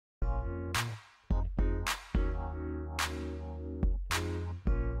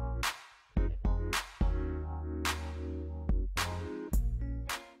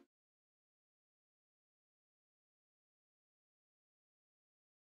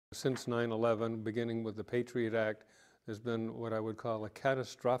since 9/11, beginning with the Patriot Act, there's been what I would call a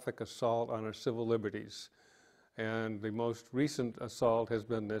catastrophic assault on our civil liberties. And the most recent assault has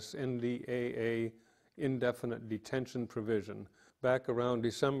been this NDAA indefinite detention provision. Back around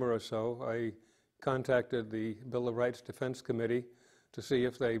December or so, I contacted the Bill of Rights Defense Committee to see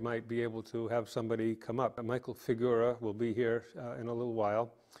if they might be able to have somebody come up. Michael Figura will be here in a little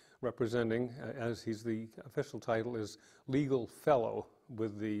while, representing, as he's the official title, is Legal Fellow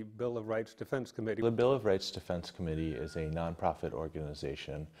with the Bill of Rights Defense Committee. The Bill of Rights Defense Committee is a nonprofit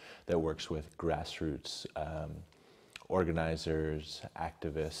organization that works with grassroots organizers,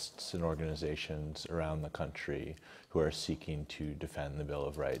 activists, and organizations around the country who are seeking to defend the Bill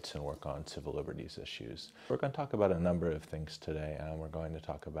of Rights and work on civil liberties issues. We're going to talk about a number of things today. We're going to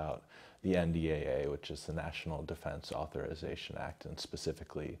talk about the NDAA, which is the National Defense Authorization Act, and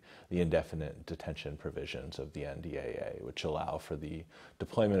specifically the indefinite detention provisions of the NDAA, which allow for the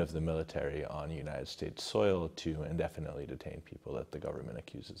deployment of the military on United States soil to indefinitely detain people that the government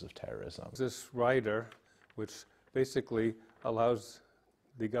accuses of terrorism. This rider, which basically allows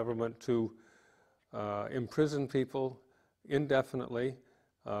the government to imprison people indefinitely,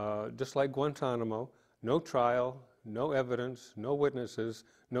 just like Guantanamo, no trial, no evidence, no witnesses,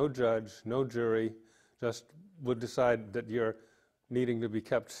 no judge, no jury, just would decide that you're needing to be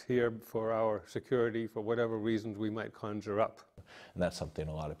kept here for our security for whatever reasons we might conjure up. And that's something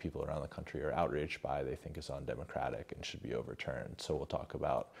a lot of people around the country are outraged by. They think is undemocratic and should be overturned. So we'll talk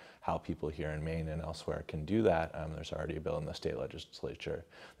about how people here in Maine and elsewhere can do that. There's already a bill in the state legislature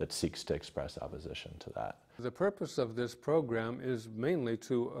that seeks to express opposition to that. The purpose of this program is mainly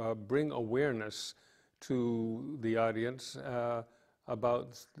to bring awareness to the audience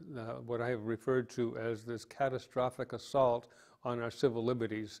about what I have referred to as this catastrophic assault on our civil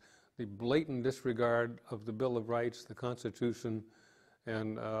liberties, the blatant disregard of the Bill of Rights, the Constitution,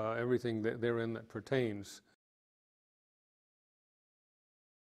 and everything therein that pertains.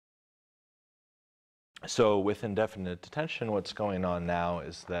 So with indefinite detention, what's going on now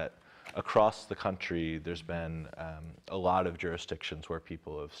is that across the country, there's been a lot of jurisdictions where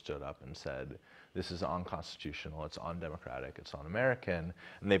people have stood up and said, this is unconstitutional, it's undemocratic, it's un-American,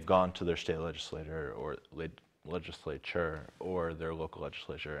 and they've gone to their state legislature or their local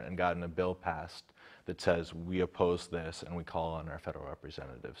legislature and gotten a bill passed that says we oppose this and we call on our federal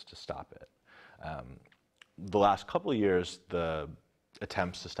representatives to stop it. The last couple of years, the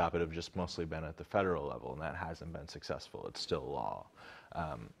attempts to stop it have just mostly been at the federal level, and that hasn't been successful. It's still law.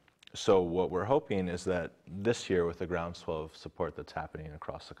 So what we're hoping is that this year, with the groundswell of support that's happening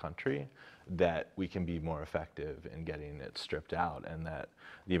across the country, that we can be more effective in getting it stripped out, and that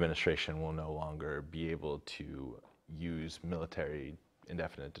the administration will no longer be able to use military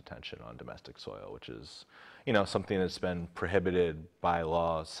indefinite detention on domestic soil, which is, something that's been prohibited by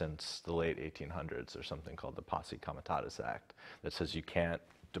law since the late 1800s. There's something called the Posse Comitatus Act that says you can't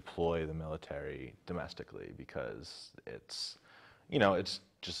deploy the military domestically because it's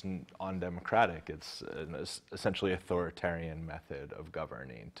just undemocratic. It's an essentially authoritarian method of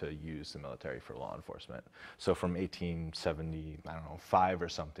governing to use the military for law enforcement. So from 1875 or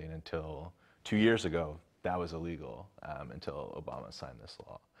something until 2 years ago, that was illegal until Obama signed this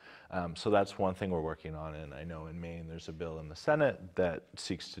law. So that's one thing we're working on, and I know in Maine there's a bill in the Senate that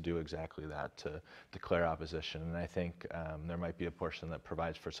seeks to do exactly that, to declare opposition, and I think there might be a portion that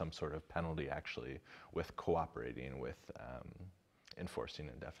provides for some sort of penalty actually with cooperating with enforcing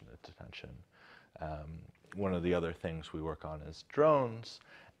indefinite detention. One of the other things we work on is drones,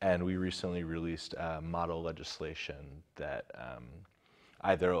 and we recently released model legislation that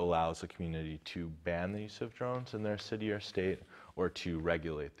either allows a community to ban the use of drones in their city or state, or to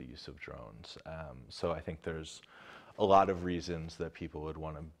regulate the use of drones. So I think there's a lot of reasons that people would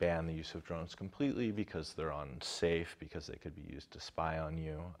want to ban the use of drones completely because they're unsafe, because they could be used to spy on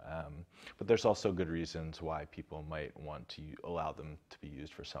you. But there's also good reasons why people might want to allow them to be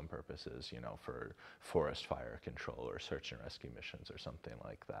used for some purposes, for forest fire control or search and rescue missions or something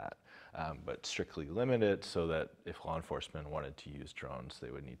like that. But strictly limited so that if law enforcement wanted to use drones, they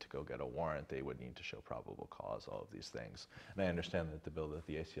would need to go get a warrant, they would need to show probable cause, all of these things. And I understand that the bill that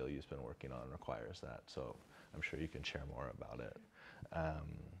the ACLU has been working on requires that. So I'm sure you can share more about it.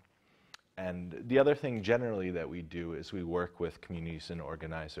 And the other thing generally that we do is we work with communities and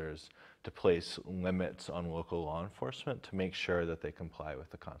organizers to place limits on local law enforcement to make sure that they comply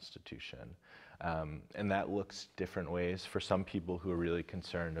with the Constitution. And that looks different ways. For some people who are really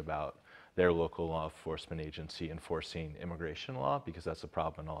concerned about their local law enforcement agency enforcing immigration law, because that's a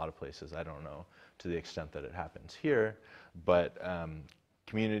problem in a lot of places. I don't know to the extent that it happens here, but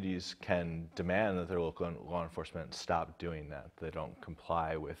communities can demand that their local law enforcement stop doing that. They don't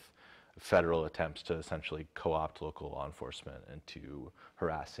comply with federal attempts to essentially co-opt local law enforcement into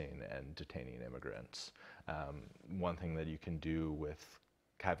harassing and detaining immigrants. One thing that you can do with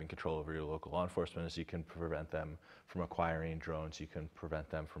having control over your local law enforcement is you can prevent them from acquiring drones, you can prevent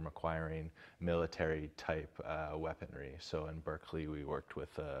them from acquiring military type weaponry. So in Berkeley, we worked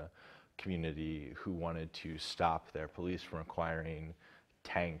with a community who wanted to stop their police from acquiring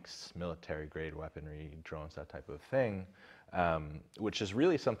tanks, military grade weaponry, drones, that type of thing, which is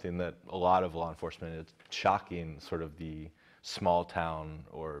really something that a lot of law enforcement, is shocking, sort of the small town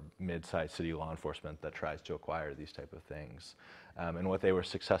or mid-sized city law enforcement that tries to acquire these type of things. And what they were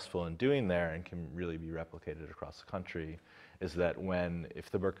successful in doing there, and can really be replicated across the country, is that if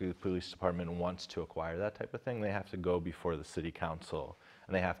the Berkeley Police Department wants to acquire that type of thing, they have to go before the city council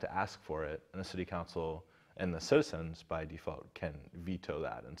and they have to ask for it, and the city council and the citizens by default can veto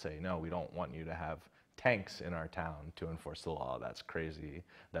that and say, no, we don't want you to have tanks in our town to enforce the law. That's crazy.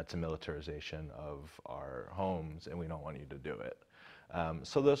 That's a militarization of our homes, and we don't want you to do it.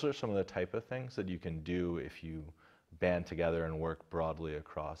 So those are some of the type of things that you can do if you band together and work broadly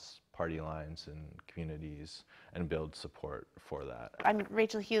across party lines and communities and build support for that. I'm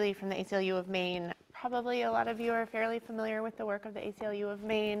Rachel Healy from the ACLU of Maine. Probably a lot of you are fairly familiar with the work of the ACLU of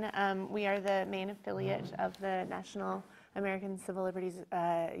Maine. We are the Maine affiliate of the National American Civil Liberties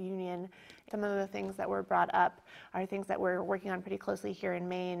Union. Some of the things that were brought up are things that we're working on pretty closely here in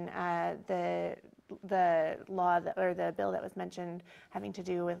Maine. The law or the bill that was mentioned having to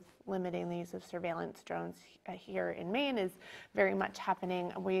do with limiting the use of surveillance drones here in Maine is very much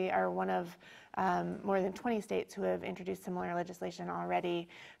happening. We are one of more than 20 states who have introduced similar legislation already.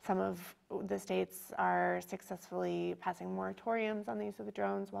 Some of the states are successfully passing moratoriums on the use of the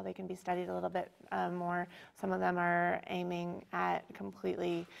drones while they can be studied a little bit more. Some of them are aiming at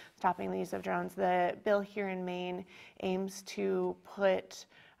completely stopping the use of drones. The bill here in Maine aims to put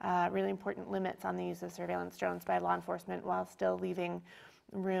really important limits on the use of surveillance drones by law enforcement while still leaving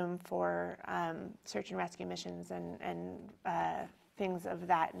room for search and rescue missions and things of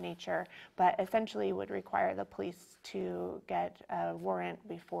that nature, but essentially would require the police to get a warrant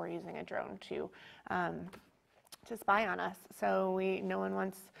before using a drone to spy on us. So no one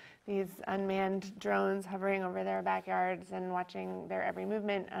wants these unmanned drones hovering over their backyards and watching their every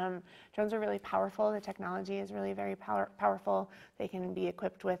movement. Drones are really powerful. The technology is really very powerful. They can be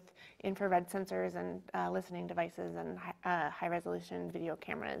equipped with infrared sensors and listening devices and high-resolution video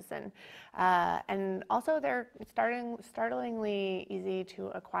cameras, and also they're startlingly easy to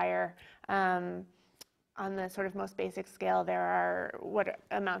acquire. On the sort of most basic scale, there are what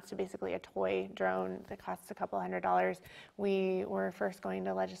amounts to basically a toy drone that costs a couple $100s. We were first going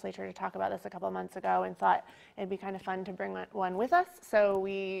to legislature to talk about this a couple months ago and thought it'd be kind of fun to bring one with us. So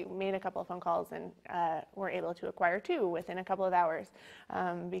we made a couple of phone calls and were able to acquire two within a couple of hours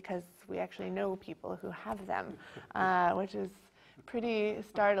because we actually know people who have them, which is pretty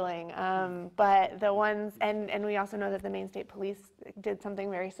startling, but the ones, and we also know that the Maine State Police did something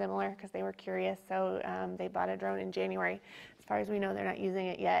very similar because they were curious, so they bought a drone in January. As far as we know, they're not using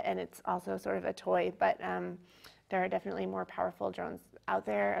it yet, and it's also sort of a toy, but there are definitely more powerful drones out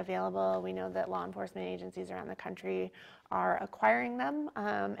there available. We know that law enforcement agencies around the country are acquiring them,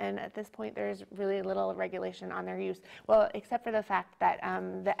 and at this point there's really little regulation on their use. Well, except for the fact that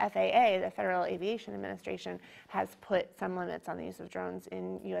the FAA, the Federal Aviation Administration, has put some limits on the use of drones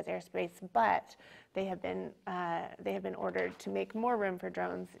in U.S. airspace, but they have been ordered to make more room for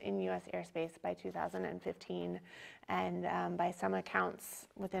drones in U.S. airspace by 2015, and by some accounts,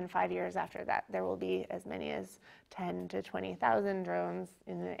 within 5 years after that, there will be as many as 10 to 20,000 drones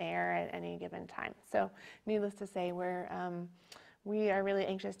in the air at any given time. So, needless to say, we are really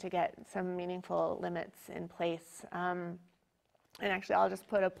anxious to get some meaningful limits in place. And actually, I'll just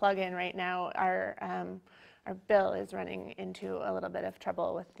put a plug in right now. Our bill is running into a little bit of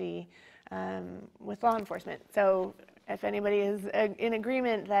trouble with law enforcement. So if anybody is in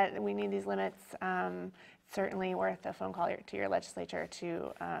agreement that we need these limits, it's certainly worth a phone call to your legislator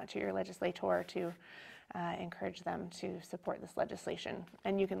to encourage them to support this legislation.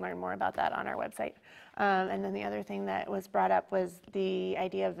 And you can learn more about that on our website. And then the other thing that was brought up was the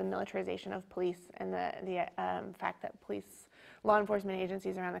idea of the militarization of police and the fact that law enforcement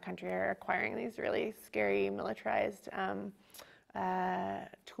agencies around the country are acquiring these really scary militarized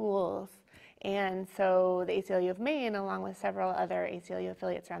tools. And so the ACLU of Maine, along with several other ACLU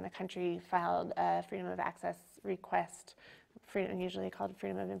affiliates around the country, filed a freedom of access request, usually called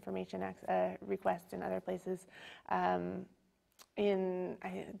Freedom of Information request in other places, in,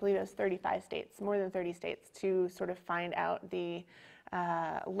 I believe it was 35 states, more than 30 states, to sort of find out the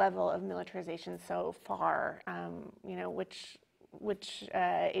level of militarization so far, you know, which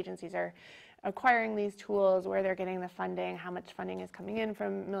agencies are acquiring these tools, where they're getting the funding, how much funding is coming in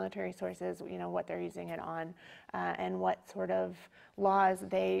from military sources, you know, what they're using it on, and what sort of laws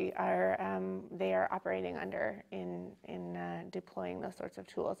they are operating under in deploying those sorts of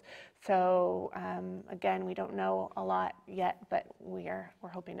tools. So again, we don't know a lot yet, but we're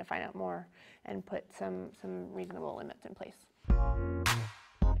hoping to find out more and put some reasonable limits in place.